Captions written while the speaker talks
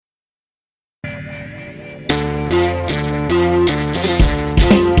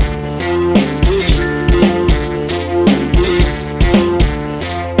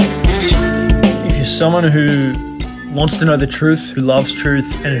someone who wants to know the truth, who loves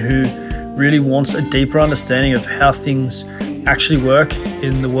truth, and who really wants a deeper understanding of how things actually work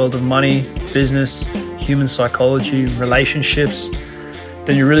in the world of money, business, human psychology, relationships,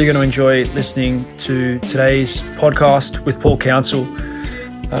 then you're really going to enjoy listening to today's podcast with Paul Counsel.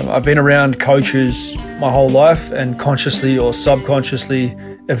 I've been around coaches my whole life and consciously or subconsciously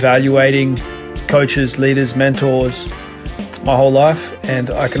evaluating coaches, leaders, mentors my whole life.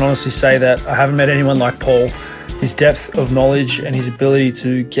 And I can honestly say that I haven't met anyone like Paul. His depth of knowledge and his ability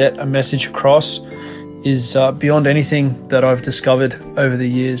to get a message across is beyond anything that I've discovered over the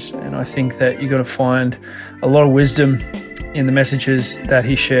years. And I think that you're going to find a lot of wisdom in the messages that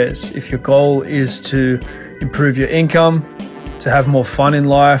he shares. If your goal is to improve your income, to have more fun in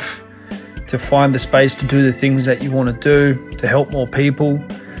life, to find the space to do the things that you want to do, to help more people,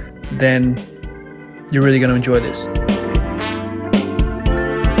 then you're really going to enjoy this.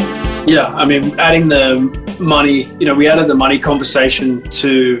 Yeah, I mean, adding the money, we added the money conversation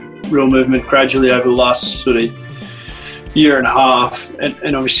to Real Movement gradually over the last sort of year and a half,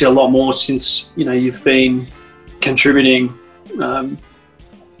 and obviously a lot more since, you've been contributing.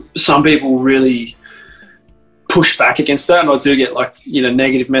 Some people really push back against that, and I do get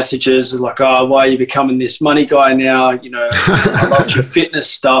negative messages like, oh, why are you becoming this money guy now? I loved your fitness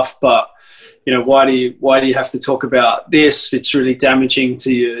stuff, but why do you have to talk about this? It's really damaging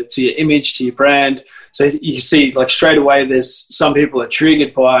to your image, to your brand. So you see, straight away, there's some people are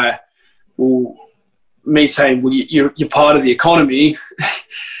triggered by, me saying, you're part of the economy.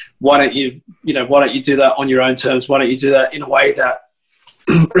 Why don't you do that on your own terms? Why don't you do that in a way that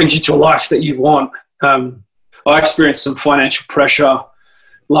brings you to a life that you want? I experienced some financial pressure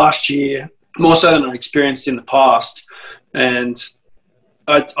last year, more so than I experienced in the past, and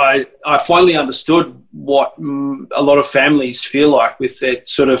I finally understood what a lot of families feel like with their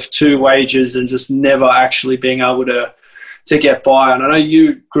sort of two wages and just never actually being able to get by. And I know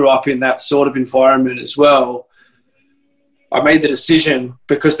you grew up in that sort of environment as well. I made the decision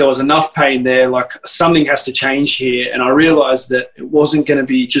because there was enough pain there, something has to change here. And I realized that it wasn't going to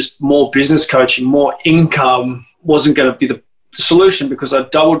be just more business coaching, more income wasn't going to be the solution, because I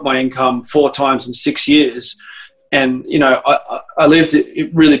doubled my income 4 times in 6 years. And, I lived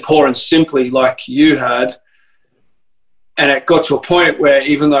it really poor and simply like you had. And it got to a point where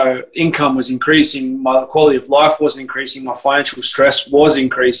even though income was increasing, my quality of life wasn't increasing, my financial stress was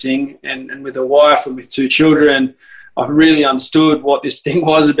increasing. And with a wife and with 2 children, I really understood what this thing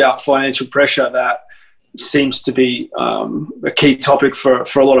was about financial pressure that seems to be a key topic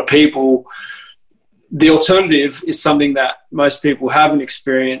for a lot of people. The alternative is something that most people haven't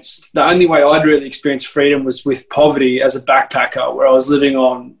experienced. The only way I'd really experienced freedom was with poverty as a backpacker, where I was living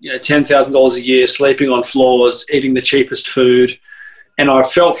on $10,000 a year, sleeping on floors, eating the cheapest food. And I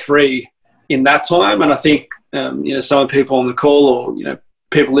felt free in that time. And I think, some of the people on the call or,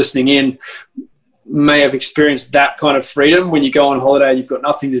 people listening in may have experienced that kind of freedom. When you go on holiday and you've got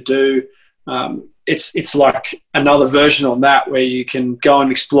nothing to do, it's like another version on that, where you can go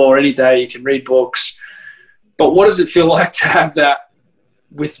and explore any day, you can read books. But what does it feel like to have that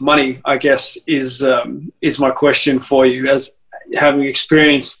with money, I guess, is my question for you, as having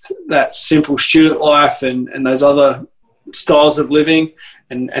experienced that simple student life and those other styles of living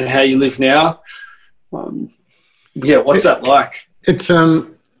and how you live now. What's that like? It's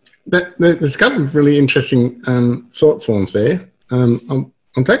there's a couple of really interesting thought forms there. I'll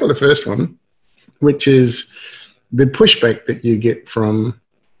tackle the first one, which is the pushback that you get from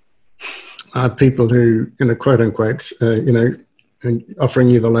people who, quote unquote, offering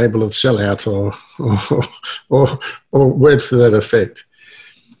you the label of sellout or words to that effect.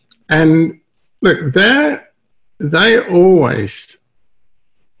 And look, they always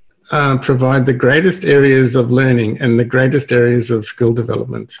provide the greatest areas of learning and the greatest areas of skill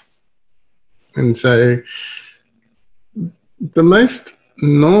development. And so the most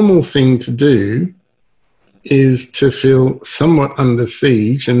normal thing to do is to feel somewhat under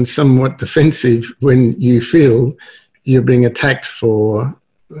siege and somewhat defensive when you feel you're being attacked for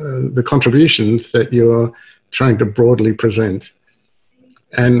the contributions that you're trying to broadly present.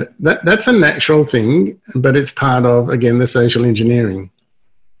 And that's a natural thing, but it's part of, again, the social engineering.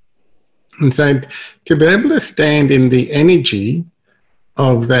 And so to be able to stand in the energy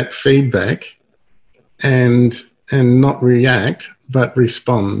of that feedback and not react, but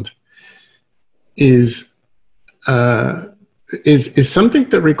respond is something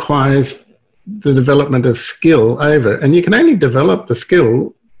that requires the development of skill over. And you can only develop the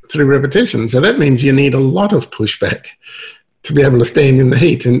skill through repetition. So that means you need a lot of pushback to be able to stand in the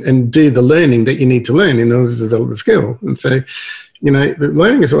heat and do the learning that you need to learn in order to develop the skill. And so You know, the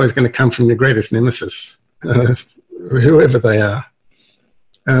learning is always going to come from your greatest nemesis, whoever they are.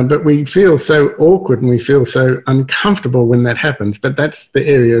 But we feel so awkward and we feel so uncomfortable when that happens. But that's the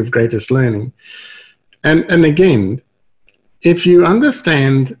area of greatest learning. And again, if you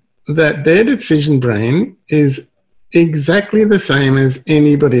understand that their decision brain is exactly the same as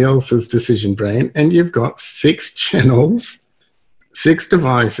anybody else's decision brain, and you've got 6 channels, 6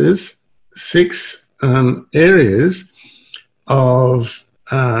 devices, 6 areas of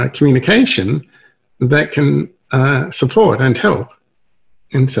communication that can support and help.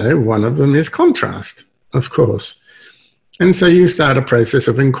 And so one of them is contrast, of course. And so you start a process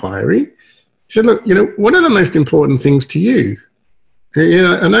of inquiry. So look, you know, what are the most important things to you? You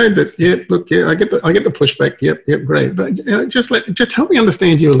know, I know that, I get the pushback. Yep, great. But you know, just help me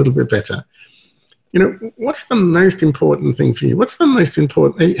understand you a little bit better. You know, what's the most important thing for you? What's the most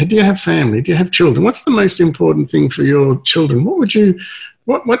important? Do you have family? Do you have children? What's the most important thing for your children?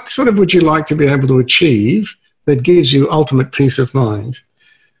 What sort of would you like to be able to achieve that gives you ultimate peace of mind?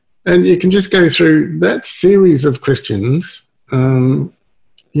 And you can just go through that series of questions. You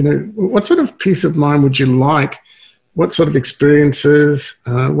know, what sort of peace of mind would you like? What sort of experiences,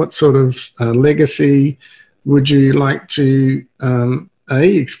 what sort of legacy would you like to,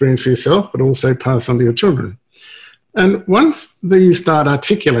 experience for yourself, but also pass on to your children? And once you start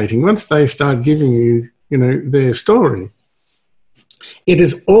articulating, once they start giving you, you know, their story, it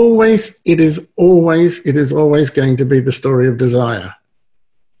is always going to be the story of desire.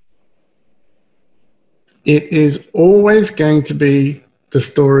 It is always going to be the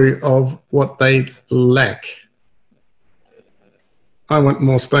story of what they lack. I want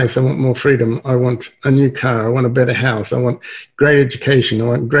more space. I want more freedom. I want a new car. I want a better house. I want great education. I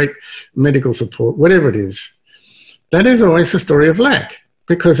want great medical support, whatever it is. That is always the story of lack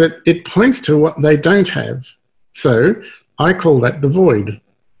because it points to what they don't have. So I call that the void.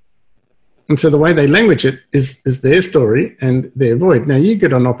 And so the way they language it is their story and their void. Now you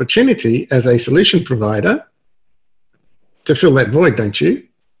get an opportunity as a solution provider to fill that void, don't you?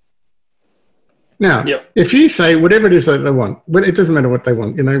 Now, If you say whatever it is that they want, but it doesn't matter what they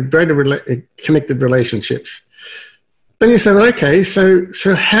want, you know, greater connected relationships, then you say, well, okay, so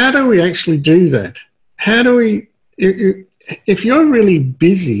how do we actually do that? How do we, if you're really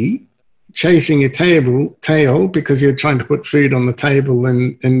busy chasing your tail because you're trying to put food on the table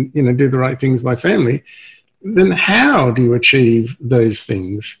and you know, do the right things by family, then how do you achieve those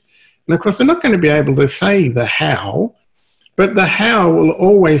things? And of course, they're not going to be able to say the how, but the how will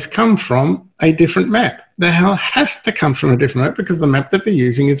always come from a different map. The how has to come from a different map because the map that they're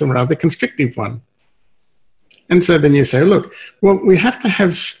using is a rather constrictive one. And so then you say, look, well, we have to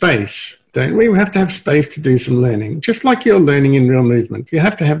have space, don't we? We have to have space to do some learning, just like you're learning in real movement. You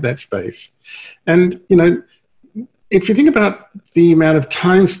have to have that space. And, you know, if you think about the amount of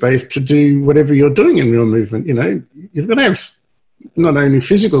time space to do whatever you're doing in real movement, you know, you've got to have not only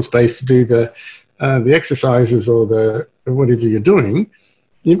physical space to do the exercises or the whatever you're doing,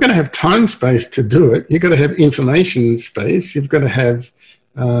 you've got to have time space to do it. You've got to have information space. You've got to have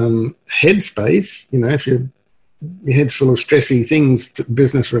head space. You know, if your head's full of stressy things,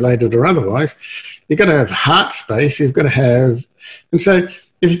 business related or otherwise, you've got to have heart space. You've got to have, and so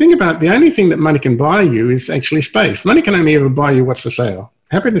if you think about it, the only thing that money can buy you is actually space. Money can only ever buy you what's for sale.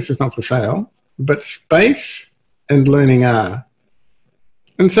 Happiness is not for sale, but space and learning are.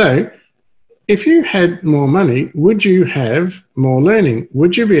 And so if you had more money, would you have more learning?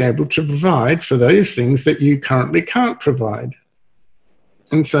 Would you be able to provide for those things that you currently can't provide?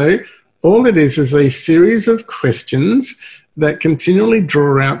 And so all it is a series of questions that continually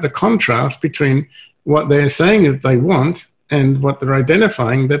draw out the contrast between what they're saying that they want and what they're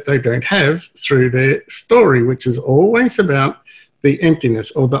identifying that they don't have through their story, which is always about the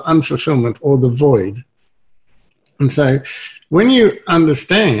emptiness or the unfulfillment or the void. And so when you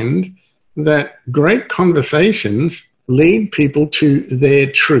understand that great conversations lead people to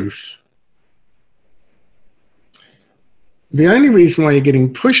their truth. The only reason why you're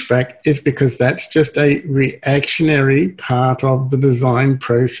getting pushback is because that's just a reactionary part of the design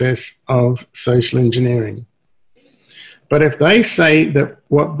process of social engineering. But if they say that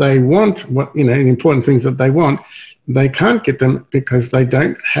what they want, what, you know, the important things that they want, they can't get them because they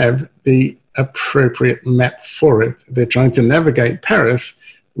don't have the appropriate map for it. They're trying to navigate Paris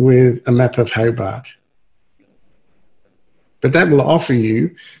with a map of Hobart. But that will offer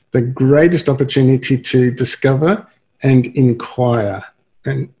you the greatest opportunity to discover and inquire.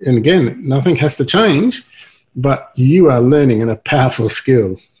 And again, nothing has to change, but you are learning in a powerful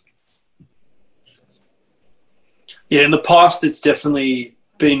skill. Yeah, in the past, it's definitely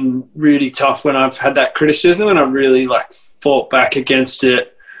been really tough when I've had that criticism and I really fought back against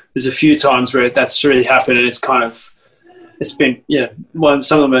it. There's a few times where that's really happened, and it's been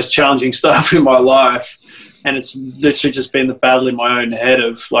some of the most challenging stuff in my life. And it's literally just been the battle in my own head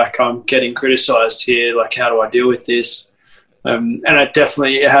of like, I'm getting criticized here. Like, how do I deal with this? And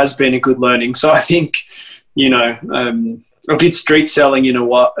it has been a good learning. So I think, I did street selling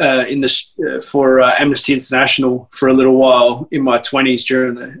for Amnesty International for a little while in my 20s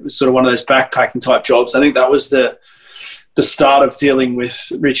it was sort of one of those backpacking type jobs. I think that was the start of dealing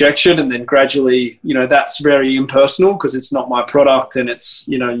with rejection, and then gradually, that's very impersonal because it's not my product, and it's,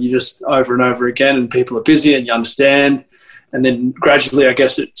 you just over and over again, and people are busy and you understand, and then gradually, I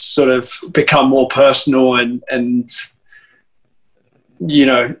guess it's sort of become more personal and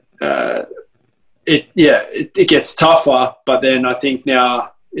it gets tougher, but then I think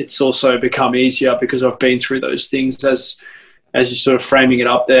now it's also become easier because I've been through those things as you're sort of framing it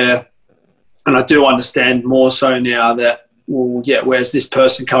up there. And I do understand more so now that, where's this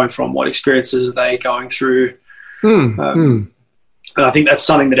person coming from? What experiences are they going through? And I think that's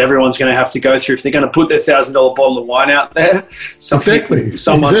something that everyone's going to have to go through. If they're going to put their $1,000 bottle of wine out there,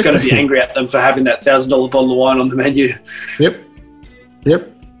 someone's going to be angry at them for having that $1,000 bottle of wine on the menu. Yep.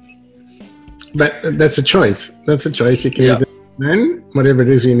 But that's a choice. You can either learn whatever it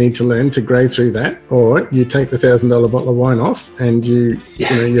is you need to learn to grow through that, or you take the $1,000 bottle of wine off and you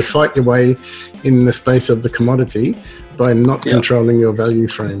fight your way in the space of the commodity by not controlling your value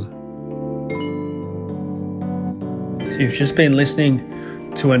frame. So you've just been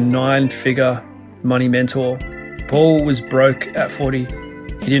listening to a 9-figure money mentor. Paul was broke at 40.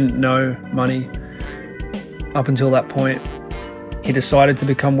 He didn't know money up until that point. He decided to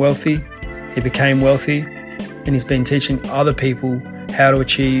become wealthy. He became wealthy, and he's been teaching other people how to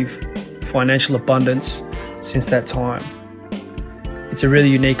achieve financial abundance since that time. It's a really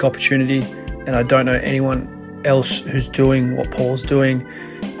unique opportunity, and I don't know anyone else who's doing what Paul's doing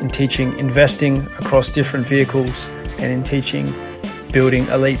in teaching investing across different vehicles and in teaching building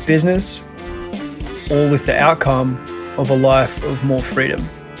elite business, all with the outcome of a life of more freedom.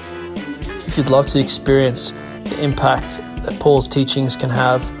 If you'd love to experience the impact that Paul's teachings can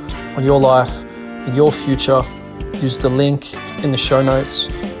have on your life and your future, use the link in the show notes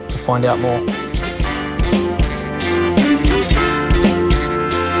to find out more.